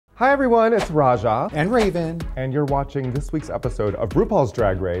Hi everyone, it's Raja. And Raven. And you're watching this week's episode of RuPaul's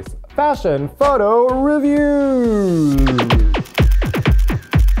Drag Race Fashion Photo Review.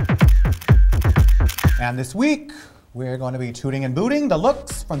 And this week, we're going to be tooting and booting the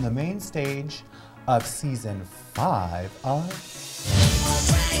looks from the main stage of season 5 of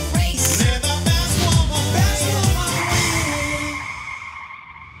Drag Race.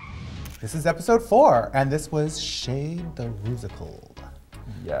 This is episode 4, and this was Shade the Rusical.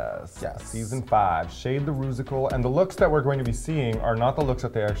 Yes, season 5, Shade the Rusical, and the looks that we're going to be seeing are not the looks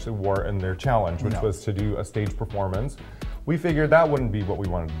that they actually wore in their challenge, which was to do a stage performance. We figured that wouldn't be what we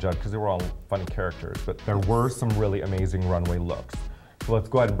wanted to judge because they were all funny characters, but there were some really amazing runway looks. So let's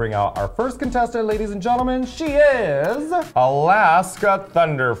go ahead and bring out our first contestant, ladies and gentlemen. She is Alaska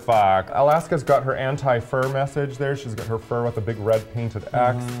Thunderfuck. Alaska's got her anti-fur message there. She's got her fur with a big red painted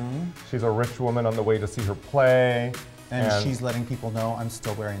X. She's a rich woman on the way to see her play. And she's letting people know I'm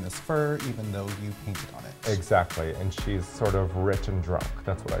still wearing this fur even though you painted on it. Exactly, and she's sort of rich and drunk.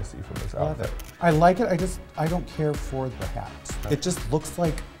 That's what I see from this outfit. I like it, I don't care for the hat. It just looks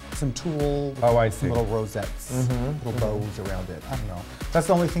like some tulle with some little rosettes, little bows around it. I don't know. That's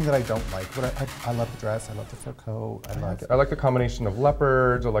the only thing that I don't like. But I love the dress, I love the fur coat. I like the combination of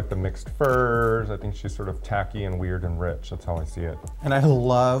leopards, I like the mixed furs. I think she's sort of tacky and weird and rich. That's how I see it. And I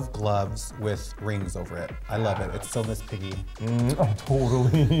love gloves with rings over it. I love it. It's so Miss Piggy. Oh,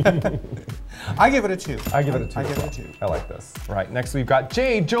 totally. I give it a 2. I give it a 2. I give it a 2. I like this. Right, next we've got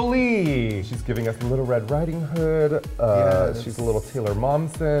Jade Jolie. She's giving us Little Red Riding Hood. She's a little Taylor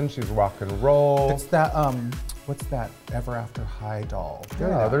Momsen. She's rock and roll. It's that, what's that Ever After High doll?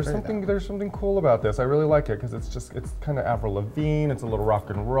 Yeah, there's something cool about this. I really like it because it's kind of Avril Lavigne. It's a little rock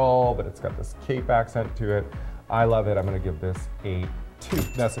and roll, but it's got this cape accent to it. I love it. I'm gonna give this a 2.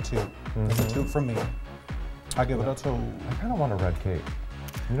 That's a 2. That's a 2 from me. I give it a 2. I kind of want a red cape.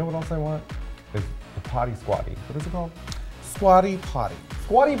 You know what else I want? Is the potty squatty. What is it called? Squatty Potty.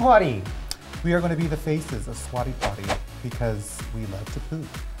 Squatty Potty. We are going to be the faces of Squatty Potty because we love to poop.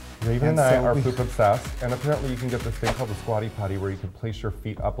 Raven and I are poop obsessed, and apparently you can get this thing called the Squatty Potty where you can place your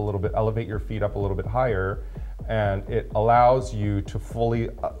feet up a little bit, elevate your feet up a little bit higher, and it allows you to fully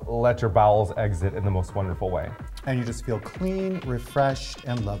let your bowels exit in the most wonderful way. And you just feel clean, refreshed,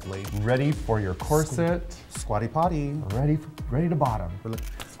 and lovely. Ready for your corset. Squatty Potty. Ready to bottom.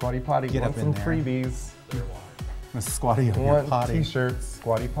 Squatty Potty. Get up in some there. freebies. Squatty on your potty. T-shirts,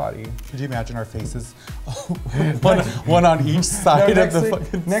 Squatty Potty. Could you imagine our faces? one on each side of the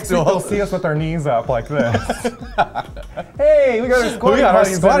fucking Next week they'll see us with our knees up like this. Hey, we got our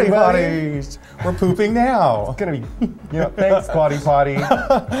Squatty Potties. We're pooping now. It's gonna be, thanks Squatty Potty.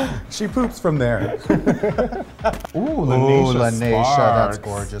 She poops from there. Ooh, Lanesha, that's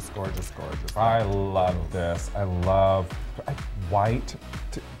gorgeous, gorgeous, gorgeous. I love this. I love white.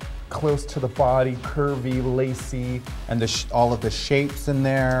 Close to the body, curvy, lacy. And all of the shapes in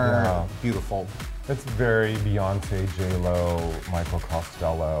there, beautiful. It's very Beyonce, J-Lo, Michael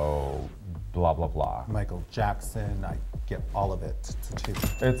Costello, blah, blah, blah. Michael Jackson, I get all of it. It's a 2.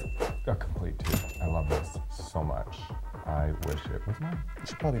 It's a complete 2. I love this so much. I wish it was mine.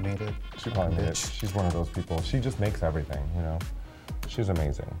 She probably made it. She probably made it. She's one of those people. She just makes everything, you know? She's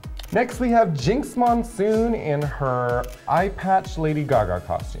amazing. Next we have Jinx Monsoon in her eye patch Lady Gaga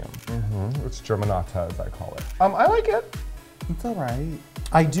costume. It's Germanata, as I call it. I like it. It's all right.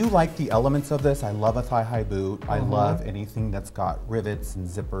 I do like the elements of this. I love a thigh-high boot. I love anything that's got rivets and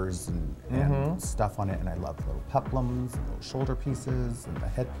zippers and stuff on it. And I love the little peplums and little shoulder pieces and the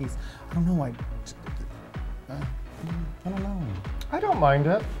headpiece. I don't know. I don't know. I don't mind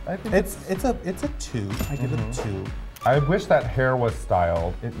it. I think it's a 2. I give it a 2. I wish that hair was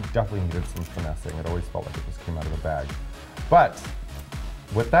styled. It definitely needed some finessing. It always felt like it just came out of the bag. But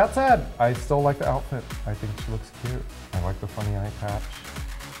with that said, I still like the outfit. I think she looks cute. I like the funny eye patch.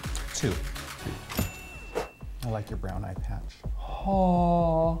 2. I like your brown eye patch.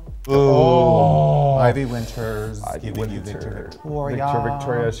 Oh. Ivy Winters giving you Victor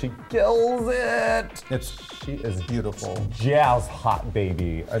Victoria. She kills it. She is beautiful. Jazz hot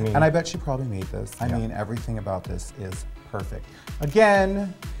baby. And I bet she probably made this. I mean, everything about this is perfect.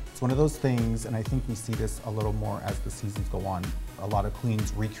 Again, it's one of those things, and I think we see this a little more as the seasons go on. A lot of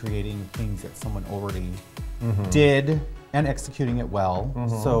queens recreating things that someone already did and executing it well.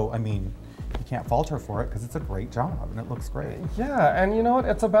 So, I mean, you can't fault her for it because it's a great job and it looks great. Yeah, and you know what?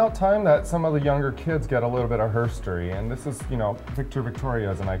 It's about time that some of the younger kids get a little bit of her story. And this is, Victor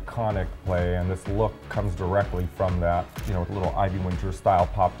Victoria is an iconic play, and this look comes directly from that, with a little Ivy Winter style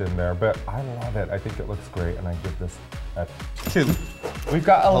popped in there. But I love it. I think it looks great, and I give this a Toot. We've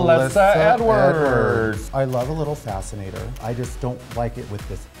got Alyssa Edwards. I love a little fascinator. I just don't like it with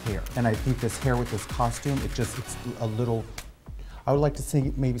this hair. And I think this hair with this costume, it's a little, I would like to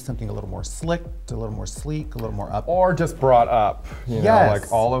see maybe something a little more slicked, a little more sleek, a little more up. Or just brought up, you know,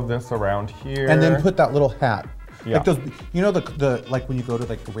 like all of this around here. And then put that little hat. Yeah. Like those, you know, the like when you go to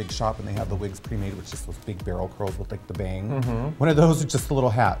like the wig shop and they have the wigs pre-made with just those big barrel curls with like the bang. One of those with just a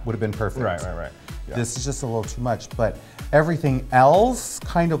little hat would have been perfect. Right. Yeah. This is just a little too much, but everything else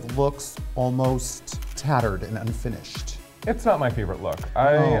kind of looks almost tattered and unfinished. It's not my favorite look.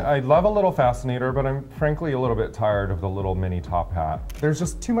 I love a little fascinator, but I'm frankly a little bit tired of the little mini top hat. There's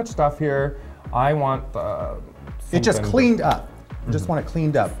just too much stuff here. I want it just cleaned up. I just want it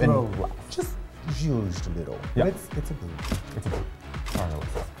cleaned up and just used a little. Yeah. But it's a boob. It's a boob. All right,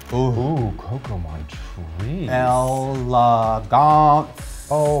 Alyssa. Ooh, Coco Montrese. Elegant.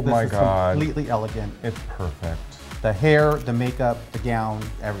 Oh my God. Completely elegant. It's perfect. The hair, the makeup, the gown,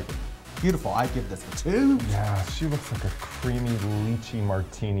 everything. Beautiful. I give this a 2. Yeah, she looks like a creamy lychee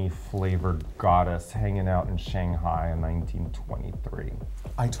martini flavored goddess hanging out in Shanghai in 1923.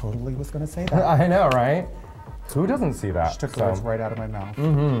 I totally was going to say that. I know, right? Who doesn't see that? She took the words right out of my mouth.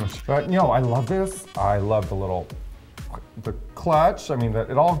 But you know, I love this. I love the clutch. I mean,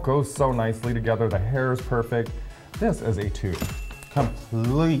 it all goes so nicely together. The hair is perfect. This is a 2.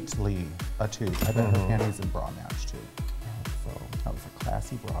 Completely a 2. I bet her panties and bra match too. So that was a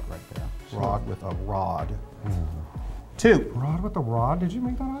classy broad right there. Broad with a rod. 2. Broad with a rod? Did you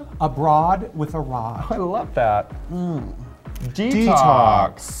make that up? A broad with a rod. I love that.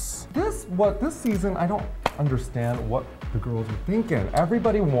 Detox. This season, I don't understand what the girls were thinking.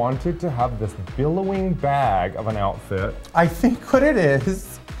 Everybody wanted to have this billowing bag of an outfit. I think what it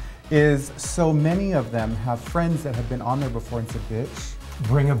is so many of them have friends that have been on there before and said, bitch,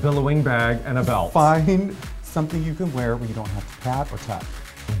 bring a billowing bag and a belt. Find something you can wear where you don't have to pat or tuck.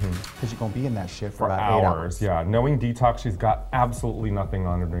 Because you're going to be in that shit for about 8 hours. Yeah, knowing Detox, she's got absolutely nothing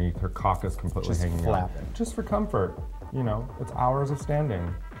underneath. Her cock is completely hanging flapping. out. Just for comfort. You know, it's hours of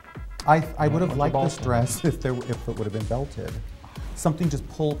standing. I would have liked this dress if it would have been belted. Something just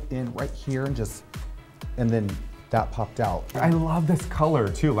pulled in right here and then that popped out. I love this color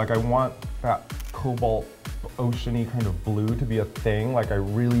too. Like I want that cobalt oceany kind of blue to be a thing. Like I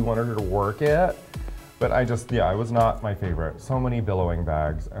really wanted her to work it. But it was not my favorite. So many billowing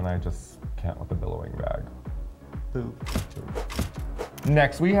bags and I just can't with the billowing bag. Boo.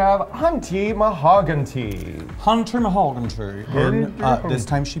 Next we have Hunty Mahogany. Hunter Mahogany. And this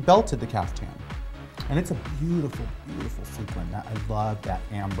time she belted the caftan. And it's a beautiful, beautiful sequin. I love that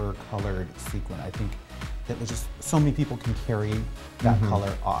amber colored sequin. I think that there's just so many people can carry that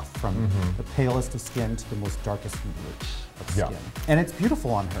color off from the palest of skin to the most darkest and rich of skin. And it's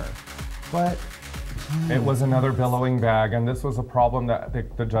beautiful on her. But it was another billowing bag, and this was a problem that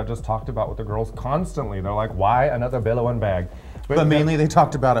the judges talked about with the girls constantly. They're like, why another billowing bag? But mainly they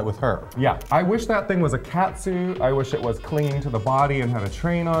talked about it with her. Yeah, I wish that thing was a catsuit. I wish it was clinging to the body and had a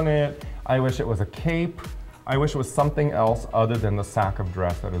train on it. I wish it was a cape. I wish it was something else other than the sack of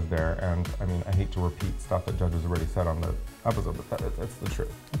dress that is there. And I mean, I hate to repeat stuff that judges already said on the episode, but it's the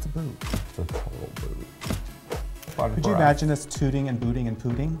truth. It's a boot. It's a total boot. Could you imagine us tooting and booting and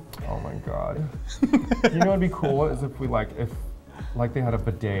pooting? Oh my God. You know what'd be cool is if we like they had a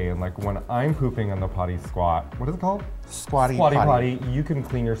bidet and like when I'm pooping in the potty squat, what is it called? Squatty potty. You can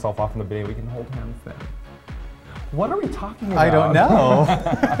clean yourself off in the bidet. We can hold hands then. What are we talking about? I don't know.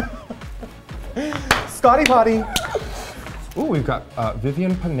 Scotty potty. Ooh, we've got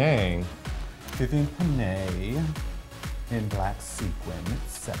Vivian Panay. Vivian Panay in black sequin.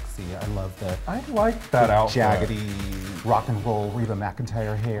 It's sexy. I love I like that outfit. Jaggedy rock and roll Reba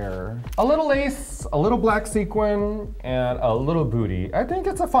McEntire hair. A little lace, a little black sequin, and a little booty. I think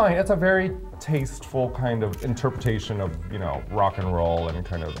it's a very tasteful kind of interpretation of, you know, rock and roll and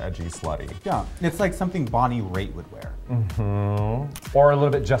kind of edgy slutty. Yeah, it's like something Bonnie Raitt would wear. Or a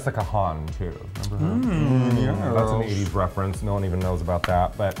little bit Jessica Hahn too. Remember her? Yeah, that's an 80s reference. No one even knows about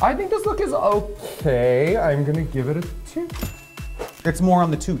that. But I think this look is okay. I'm gonna give it a 2. It's more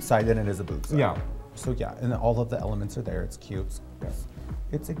on the toot side than it is a boot side. Yeah. So yeah, and all of the elements are there. It's cute. Yes.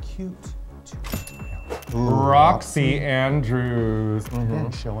 It's a cute toot. Roxy Andrews.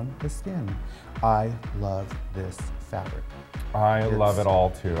 And showing the skin. I love this fabric. I love it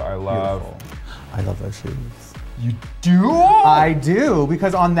all too. I love those shoes. You do? I do,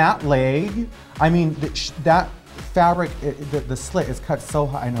 because on that leg, I mean, that fabric, the slit is cut so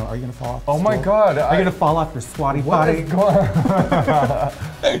high. I know, are you gonna fall off the Oh my stool? God. Are you gonna fall off your squatty What potty? is going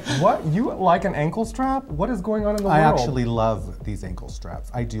What? You like an ankle strap? What is going on in the world? I actually love these ankle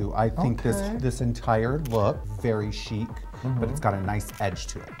straps. I do. I think Okay. this entire look, very chic, but it's got a nice edge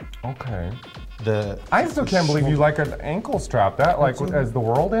to it. Okay. I still can't believe you like an ankle strap. That, like, is the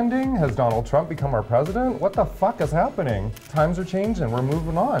world ending? Has Donald Trump become our president? What the fuck is happening? Times are changing. We're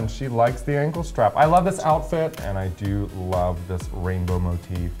moving on. She likes the ankle strap. I love this outfit, and I do love this rainbow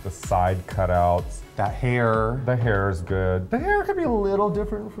motif. The side cutouts. That hair. The hair is good. The hair could be a little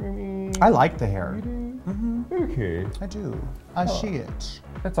different for me. I like the hair. You do? Okay. I do. I see it.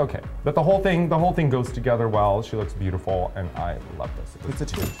 It's okay. But the whole thing goes together well. She looks beautiful, and I love this. It's a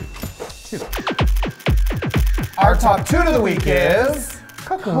 2. 2. Our top tune of the week is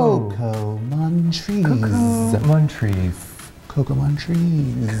Coco Montrese. Coco Montrese. Coco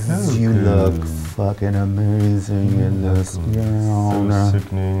Montrese. You look fucking amazing in this gown. So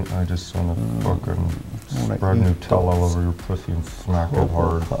sickening. I just want to fucking spread Nutella all over your pussy and smack it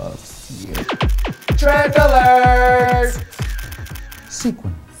hard. Puffs. Yeah. Trend alert!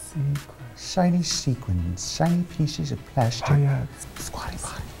 Sequins. Shiny sequins. Shiny pieces of plastic. Piettes. Squatty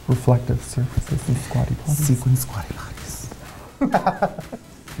potty. Reflective surfaces and squatty potties. Sequin squatty potties.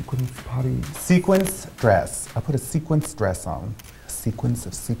 Sequence potty. Sequence dress. I put a sequence dress on. A sequence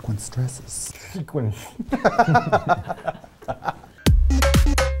of sequence dresses. Sequence.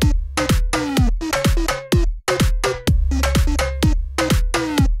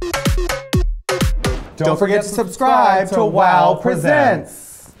 Don't forget to subscribe to WOW Presents.